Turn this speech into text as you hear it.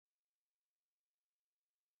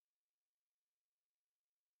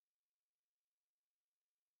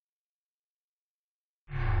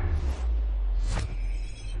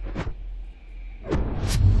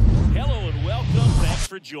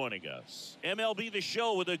for joining us. MLB The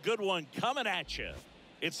Show with a good one coming at you.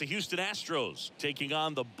 It's the Houston Astros taking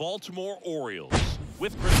on the Baltimore Orioles.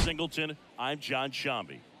 With Chris Singleton, I'm John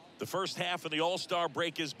Shambi. The first half of the All-Star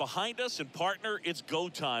break is behind us, and partner, it's go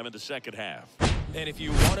time in the second half. And if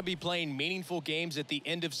you want to be playing meaningful games at the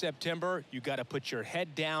end of September, you got to put your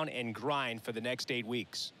head down and grind for the next 8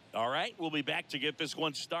 weeks. All right, we'll be back to get this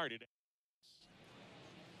one started.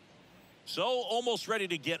 So, almost ready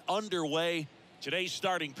to get underway. Today's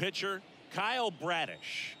starting pitcher, Kyle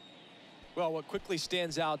Bradish. Well, what quickly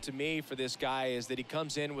stands out to me for this guy is that he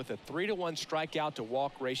comes in with a 3-to-1 strikeout to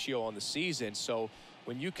walk ratio on the season. So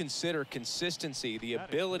when you consider consistency, the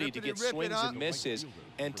ability to get swings and misses,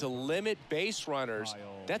 and to limit base runners,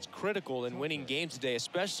 that's critical in winning games today,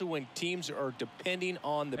 especially when teams are depending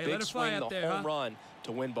on the big swing, the home run,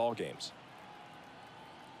 to win ball games.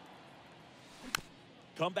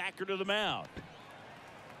 Comebacker to the mound.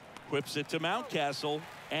 Whips it to Mountcastle,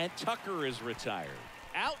 and Tucker is retired.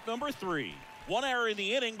 Out number 3. 1 error in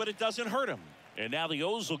the inning, but it doesn't hurt him. And now the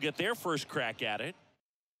O's will get their first crack at it.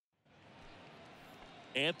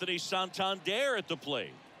 Anthony Santander at the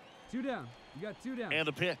plate. 2 down. You got 2 down. And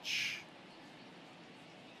the pitch.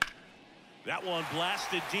 That one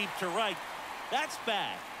blasted deep to right. That's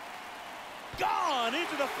back. Gone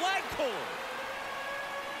into the flagpole.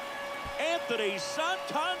 Anthony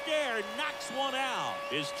Santander knocks one out.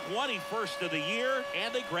 His 21st of the year,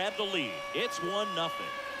 and they grab the lead. It's 1-0.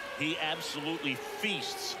 He absolutely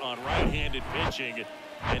feasts on right-handed pitching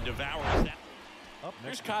and devours that.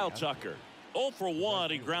 Here's Kyle Tucker. 0 for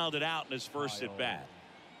 1. He grounded out in his first at-bat.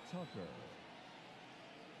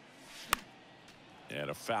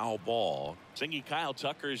 And a foul ball. Thinking Kyle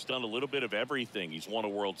Tucker's done a little bit of everything. He's won a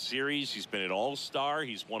World Series. He's been an All-Star.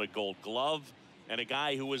 He's won a Gold Glove. And a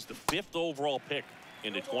guy who was the 5th overall pick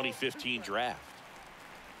in the 2015 draft.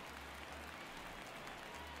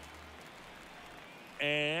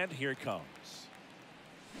 And here it comes.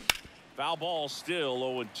 Foul ball, still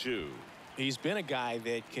 0-2. He's been a guy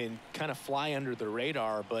that can kind of fly under the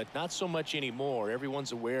radar, but not so much anymore.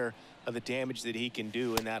 Everyone's aware of the damage that he can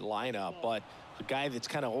do in that lineup. But a guy that's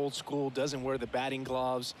kind of old school, doesn't wear the batting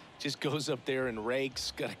gloves, just goes up there and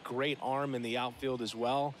rakes, got a great arm in the outfield as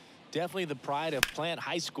well. Definitely the pride of Plant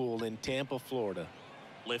High School in Tampa, Florida.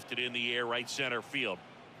 Lifted in the air, right center field.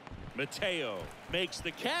 Mateo makes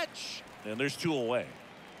the catch, and there's 2 away.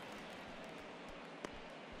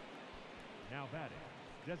 Now batting,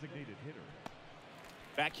 designated hitter.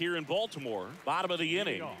 Back here in Baltimore, bottom of the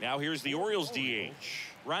inning. Now here's the Orioles DH,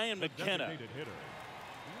 Ryan McKenna.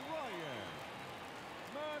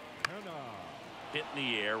 Hit in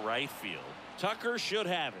the air, right field. Tucker should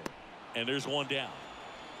have it, and there's 1 down.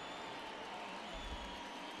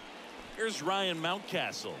 Here's Ryan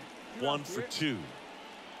Mountcastle, 1 for 2.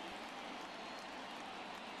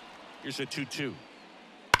 Here's a 2-2.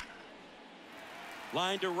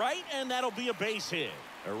 Line to right, and that'll be a base hit.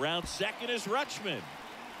 Around second is Rutschman.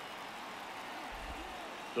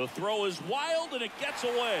 The throw is wild, and it gets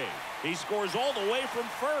away. He scores all the way from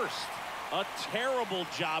first. A terrible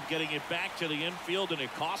job getting it back to the infield, and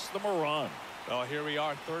it costs them a run. Well, here we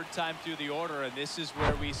are, 3rd time through the order, and this is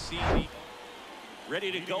where we see the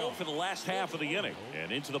ready to go for the last half of the inning.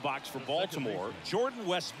 And into the box for Baltimore, Jordan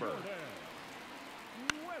Westburg.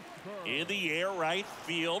 In the air, right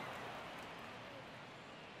field.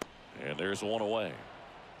 And there's 1 away.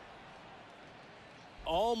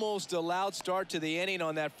 Almost a loud start to the inning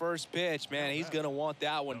on that first pitch. Man, he's going to want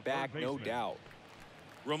that one back, no doubt.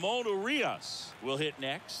 Ramon Urias will hit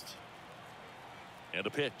next. And a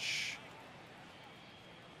pitch.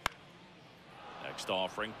 Next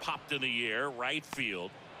offering, popped in the air, right field,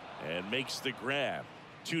 and makes the grab.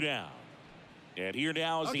 2 down. And here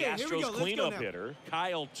now is the Astros cleanup hitter,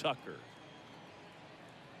 Kyle Tucker.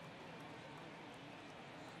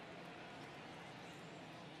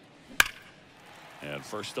 And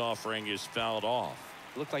first offering is fouled off.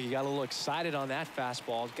 Looked like you got a little excited on that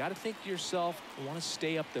fastball. Got to think to yourself, I want to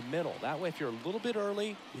stay up the middle. That way, if you're a little bit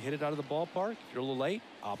early, you hit it out of the ballpark. If you're a little late,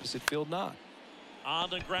 opposite field knock. On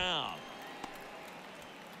the ground.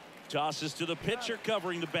 Tosses to the pitcher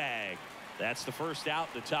covering the bag. That's the first out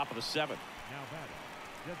in the top of the 7th. Now batting,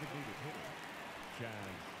 designated hitter,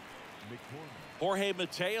 Chaz McCormick. Jorge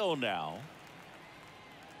Mateo now.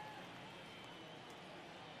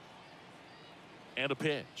 And a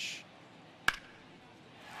pitch.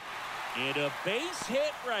 And a base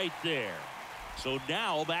hit right there. So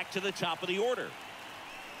now back to the top of the order.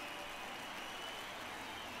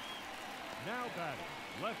 Now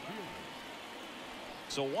batting, left fielder.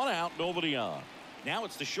 So 1 out, nobody on. Now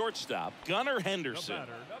it's the shortstop, Gunnar Henderson. The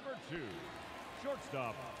batter, number 2,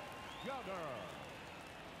 shortstop, Gunnar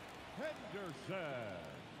Henderson.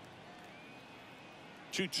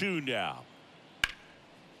 2-2 now.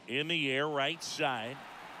 In the air, right side.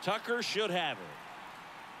 Tucker should have it.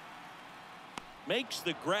 Makes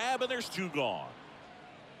the grab, and there's 2 gone.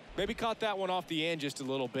 Maybe caught that one off the end just a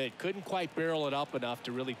little bit. Couldn't quite barrel it up enough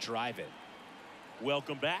to really drive it.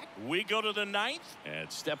 Welcome back. We go to the 9th.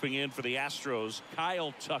 And stepping in for the Astros,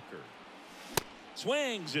 Kyle Tucker.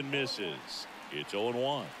 Swings and misses. It's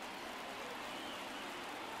 0-1.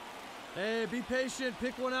 Hey, be patient.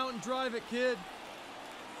 Pick one out and drive it, kid.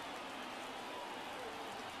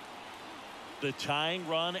 The tying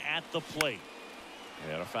run at the plate.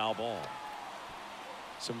 And a foul ball.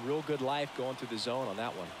 Some real good life going through the zone on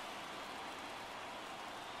that one.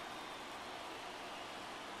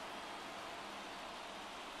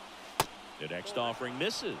 The next offering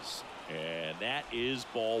misses. And that is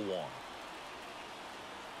ball 1.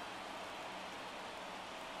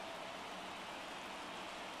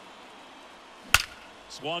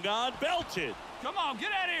 Swung on, belted. Come on,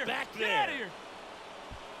 get out of here. Back there. Get out of here.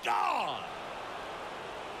 Gone.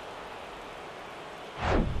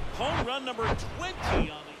 Home run number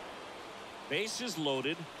 20 on the bases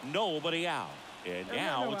loaded, nobody out. And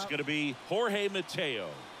now it's going to be Jorge Mateo.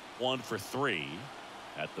 1 for 3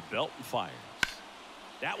 at the belt and fires.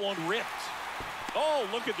 That one ripped. Oh,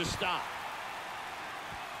 look at the stop.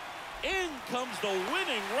 In comes the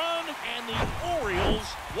winning run, and the Orioles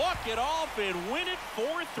walk it off and win it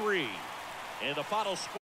 4-3. And the final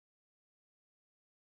score.